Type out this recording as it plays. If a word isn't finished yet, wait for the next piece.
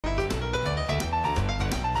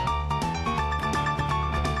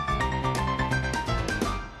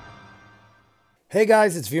Hey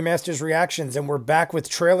guys, it's ViewMasters Reactions, and we're back with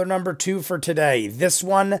trailer number 2 for today. This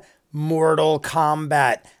one, Mortal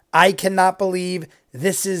Kombat. I cannot believe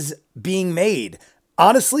this is being made.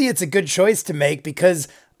 Honestly, it's a good choice to make because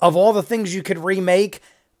of all the things you could remake.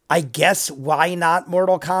 I guess why not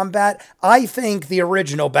Mortal Kombat? I think the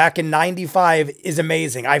original back in '95 is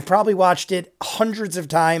amazing. I've probably watched it hundreds of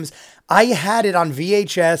times. I had it on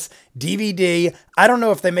VHS, DVD. I don't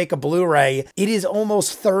know if they make a Blu-ray. It is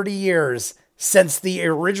almost 30 years since the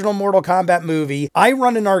original Mortal Kombat movie. I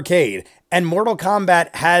run an arcade, and Mortal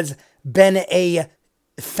Kombat has been a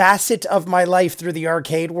facet of my life through the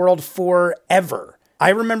arcade world forever. I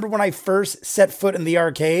remember when I first set foot in the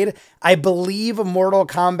arcade, I believe Mortal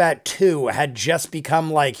Kombat 2 had just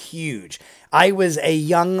become like huge. I was a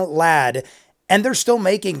young lad, and they're still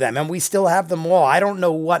making them, and we still have them all. I don't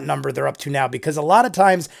know what number they're up to now, because a lot of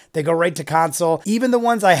times they go right to console. Even the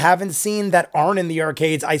ones I haven't seen that aren't in the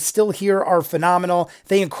arcades, I still hear are phenomenal.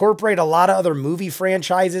 They incorporate a lot of other movie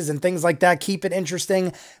franchises and things like that, keep it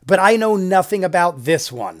interesting. But I know nothing about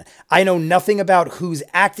this one. I know nothing about who's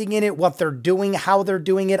acting in it, what they're doing, how they're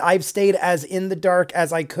doing it. I've stayed as in the dark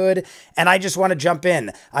as I could, and I just want to jump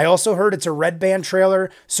in. I also heard it's a Red Band trailer,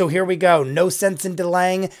 so here we go. No sense in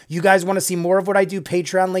delaying. You guys want to see more of what I do?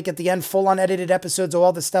 Patreon link at the end, full unedited episodes of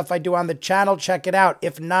all the stuff I do on the channel. Check it out.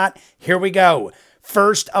 If not, here we go.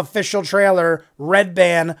 First official trailer, Red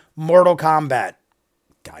Band, Mortal Kombat.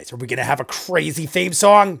 Guys, are we going to have a crazy theme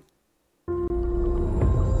song?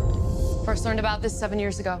 First learned about this 7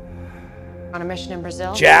 years ago. On a mission in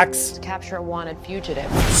Brazil. Jax. To capture a wanted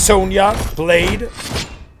fugitive. Sonya, Blade.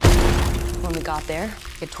 When we got there,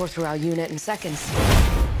 it tore through our unit in seconds.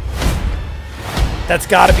 That's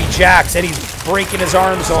gotta be Jax, and he's breaking his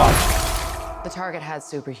arms off. The target had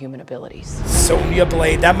superhuman abilities. Sonya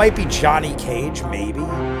Blade. That might be Johnny Cage, maybe. It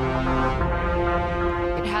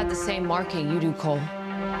had the same marking you do, Cole.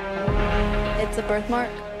 It's a birthmark.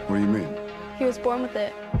 What do you mean? He was born with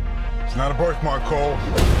it. It's not a birthmark, Cole.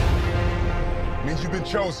 It means you've been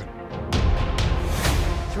chosen.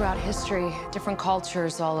 Throughout history, different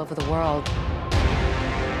cultures all over the world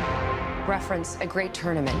reference a great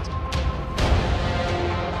tournament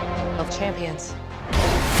of champions.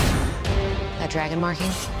 That dragon marking?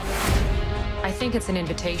 I think it's an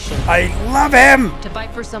invitation. I love him! To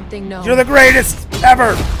fight for something known. You're the greatest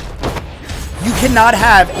ever! You cannot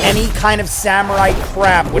have any kind of samurai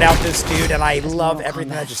crap without this dude, and I love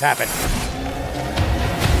everything that just happened.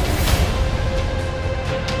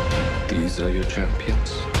 These are your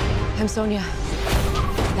champions. I'm Sonya.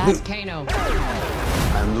 That's Kano.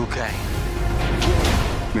 I'm Liu Kang.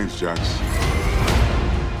 Name's Jax.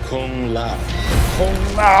 Kung Lao.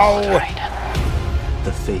 Kung Lao.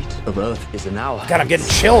 The fate of Earth is in our hands. God, I'm getting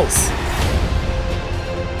chills.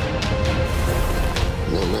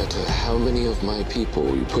 No matter how many of my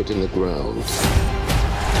people you put in the ground,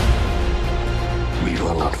 we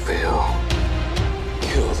will not fail.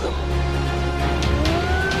 Kill them.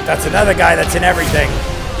 That's another guy that's in everything.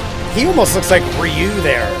 He almost looks like Ryu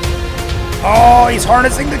there. Oh, he's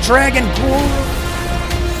harnessing the dragon.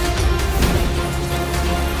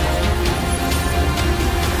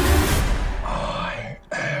 I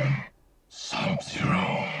am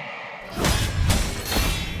Sub-Zero.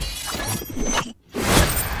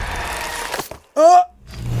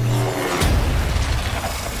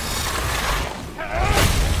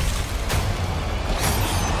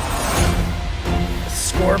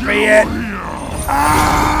 Scorpion.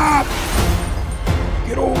 Ah!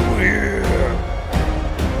 Get over here.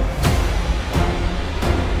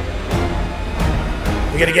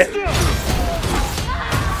 We gotta get...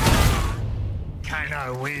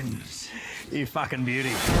 Kano wins. You fucking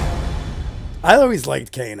beauty. I always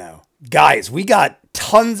liked Kano. Guys, we got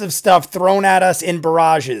tons of stuff thrown at us in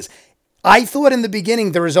barrages. I thought in the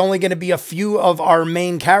beginning there was only going to be a few of our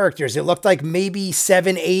main characters. It looked like maybe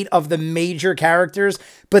 7, 8 of the major characters.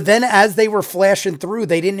 But then as they were flashing through,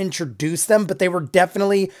 they didn't introduce them, but they were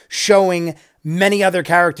definitely showing many other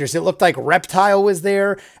characters. It looked like Reptile was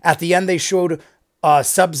there. At the end, they showed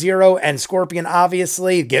Sub-Zero and Scorpion,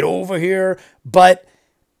 obviously. Get over here. But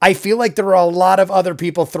I feel like there are a lot of other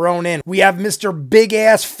people thrown in. We have Mr. Big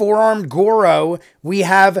Ass Four-Armed Goro. We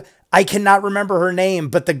have... I cannot remember her name,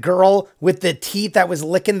 but the girl with the teeth that was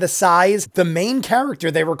licking the size, the main character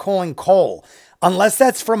they were calling Cole. Unless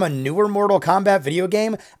that's from a newer Mortal Kombat video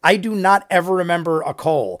game, I do not ever remember a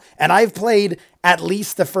Cole. And I've played at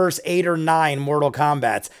least the first 8 or 9 Mortal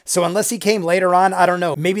Kombats. So unless he came later on, I don't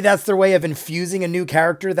know. Maybe that's their way of infusing a new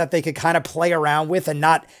character that they could kind of play around with and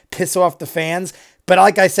not piss off the fans. But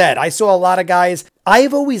like I said, I saw a lot of guys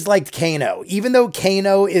I've always liked Kano, even though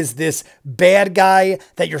Kano is this bad guy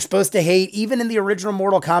that you're supposed to hate. Even in the original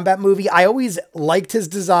Mortal Kombat movie, I always liked his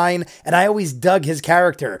design and I always dug his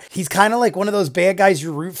character. He's kind of like one of those bad guys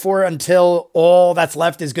you root for until all that's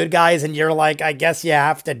left is good guys and you're like, I guess you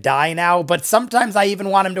have to die now. But sometimes I even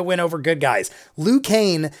want him to win over good guys. Liu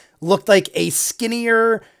Kang looked like a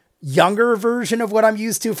skinnier, younger version of what I'm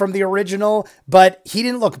used to from the original, but he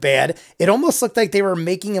didn't look bad. It almost looked like they were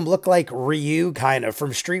making him look like Ryu kind of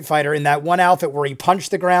from Street Fighter in that one outfit where he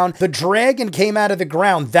punched the ground. The dragon came out of the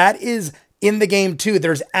ground. That is in the game too.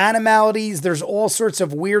 There's animalities. There's all sorts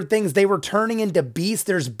of weird things. They were turning into beasts.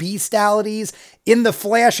 There's beastalities. In the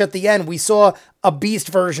Flash at the end, we saw a beast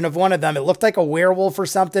version of one of them. It looked like a werewolf or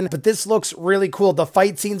something, but this looks really cool. The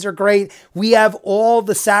fight scenes are great. We have all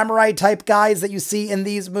the samurai type guys that you see in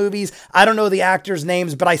these movies. I don't know the actors'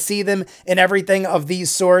 names, but I see them in everything of these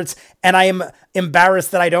sorts, and I am embarrassed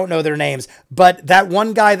that I don't know their names. But that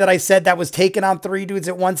one guy that I said that was taking on 3 dudes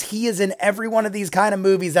at once, he is in every one of these kind of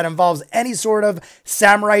movies that involves any sort of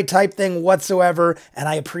samurai type thing whatsoever, and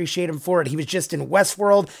I appreciate him for it. He was just in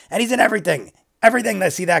Westworld, and he's in everything. Everything I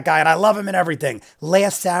see that guy, and I love him in everything.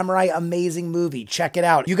 Last Samurai, amazing movie. Check it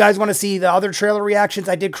out. You guys want to see the other trailer reactions?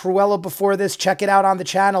 I did Cruella before this. Check it out on the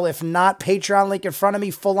channel. If not, Patreon link in front of me.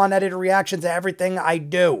 Full unedited reactions to everything I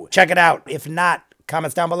do. Check it out. If not,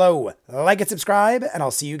 comments down below. Like and subscribe, and I'll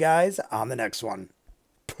see you guys on the next one.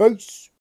 Peace.